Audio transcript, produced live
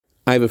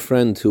I have a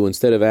friend who,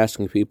 instead of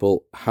asking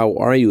people, how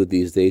are you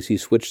these days, he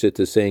switched it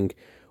to saying,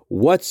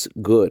 what's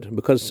good?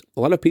 Because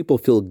a lot of people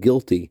feel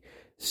guilty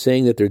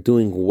saying that they're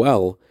doing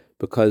well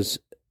because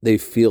they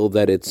feel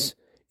that it's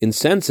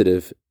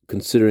insensitive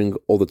considering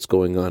all that's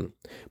going on.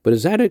 But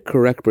is that a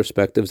correct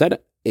perspective? Is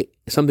that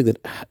something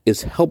that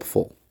is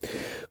helpful?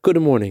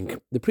 Good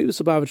morning. The previous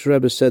Lubavitcher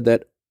Rebbe said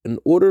that in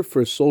order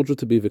for a soldier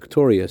to be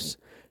victorious,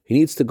 he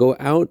needs to go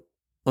out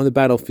on the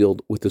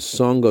battlefield with the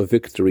song of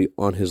victory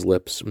on his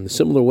lips. In a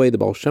similar way, the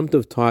Baal Shem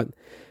Tov taught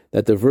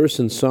that the verse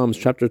in Psalms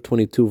chapter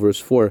 22, verse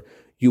 4,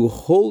 "You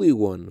Holy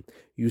One,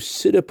 you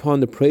sit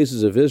upon the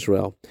praises of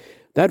Israel."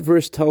 That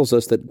verse tells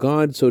us that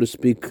God, so to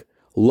speak,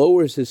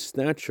 lowers his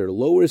stature,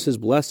 lowers his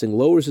blessing,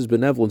 lowers his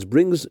benevolence,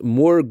 brings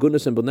more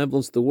goodness and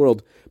benevolence to the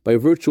world by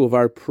virtue of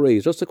our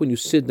praise. Just like when you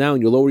sit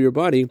down, you lower your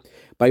body,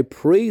 by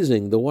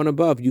praising the one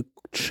above, you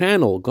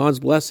channel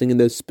God's blessing in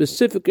the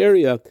specific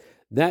area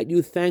that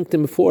you thanked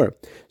him for.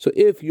 So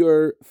if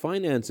your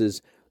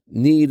finances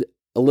need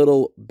a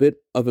little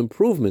bit of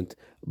improvement,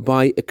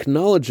 by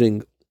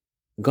acknowledging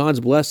God's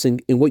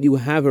blessing in what you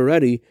have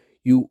already,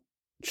 you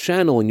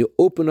channel and you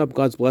open up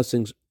God's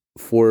blessings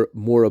for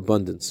more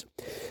abundance.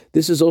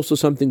 This is also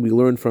something we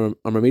learned from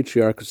our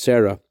matriarch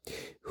Sarah,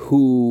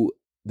 who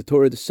the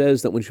Torah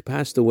says that when she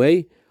passed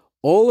away,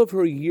 all of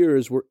her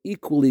years were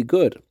equally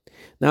good.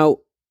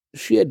 Now,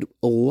 she had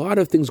a lot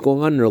of things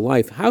going on in her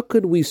life. How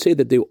could we say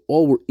that they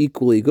all were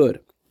equally good?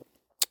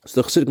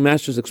 So the Chassidic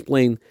masters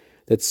explain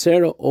that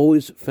Sarah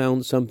always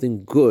found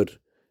something good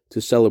to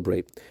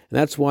celebrate. And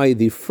that's why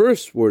the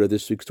first word of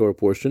this week's Torah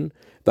portion,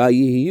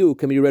 Vayihiyu,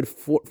 can be read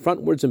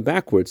frontwards and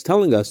backwards,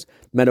 telling us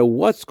no matter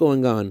what's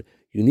going on,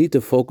 you need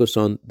to focus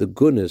on the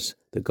goodness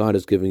that God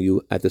is giving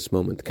you at this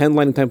moment. Candle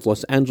lighting time for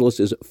Los Angeles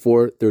is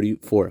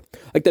 4:34.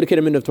 I'd like to dedicate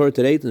a minute of Torah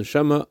today to the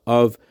Neshama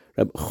of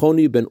Reb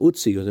Choni ben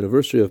Utzi, whose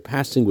anniversary of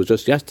passing was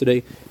just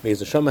yesterday. May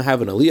his neshama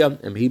have an aliyah,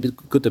 and may he be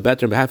good to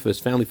better on behalf of his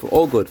family for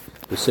all good.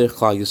 B'seich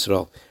Klal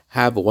Yisrael.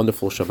 Have a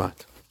wonderful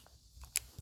Shabbat.